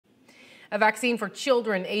A vaccine for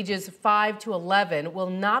children ages 5 to 11 will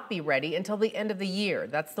not be ready until the end of the year.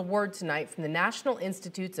 That's the word tonight from the National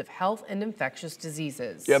Institutes of Health and Infectious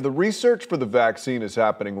Diseases. Yeah, the research for the vaccine is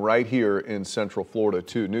happening right here in Central Florida,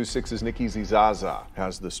 too. News 6's Nikki Zizaza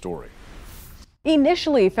has the story.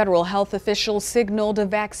 Initially, federal health officials signaled a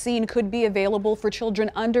vaccine could be available for children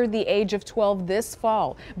under the age of 12 this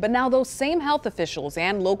fall. But now those same health officials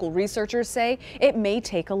and local researchers say it may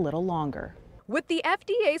take a little longer. With the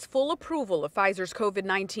FDA's full approval of Pfizer's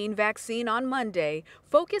COVID-19 vaccine on Monday,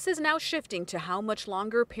 focus is now shifting to how much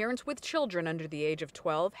longer parents with children under the age of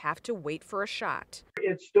 12 have to wait for a shot.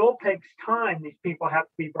 It still takes time. These people have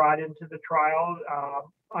to be brought into the trial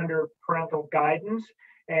under parental guidance,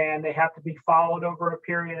 and they have to be followed over a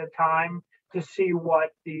period of time to see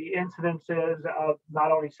what the incidence is of not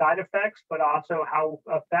only side effects, but also how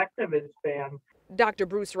effective it's been. Dr.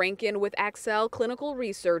 Bruce Rankin with Axel Clinical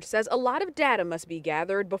Research says a lot of data must be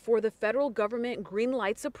gathered before the federal government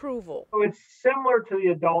greenlights approval. So it's similar to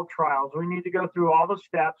the adult trials. We need to go through all the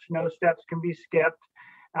steps. No steps can be skipped.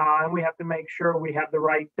 And we have to make sure we have the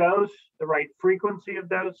right dose, the right frequency of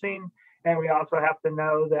dosing. And we also have to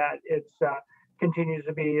know that it's continues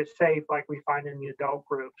to be as safe like we find in the adult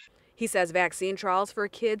groups. He says vaccine trials for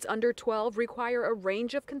kids under 12 require a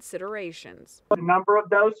range of considerations. The number of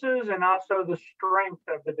doses and also the strength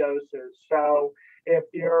of the doses. So if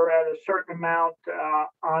you're at a certain amount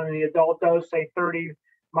on the adult dose, say 30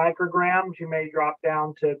 micrograms, you may drop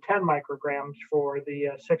down to 10 micrograms for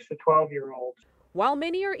the 6 to 12-year-olds. While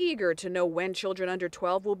many are eager to know when children under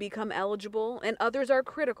 12 will become eligible and others are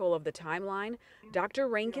critical of the timeline, Dr.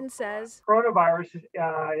 Rankin says coronavirus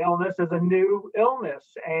illness is a new illness,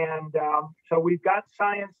 and so we've got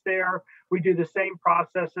science there. We do the same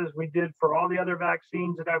processes we did for all the other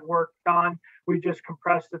vaccines that I've worked on. We just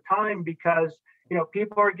compress the time because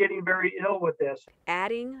people are getting very ill with this.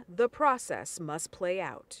 Adding, the process must play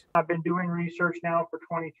out. I've been doing research now for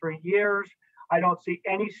 23 years. I don't see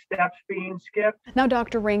any steps being skipped. Now,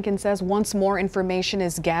 Dr. Rankin says once more information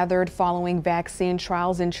is gathered following vaccine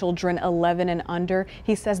trials in children 11 and under,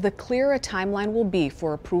 he says the clearer a timeline will be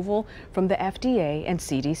for approval from the FDA and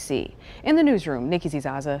CDC. In the newsroom, Nikki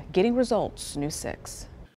Zizaza, Getting Results, News 6.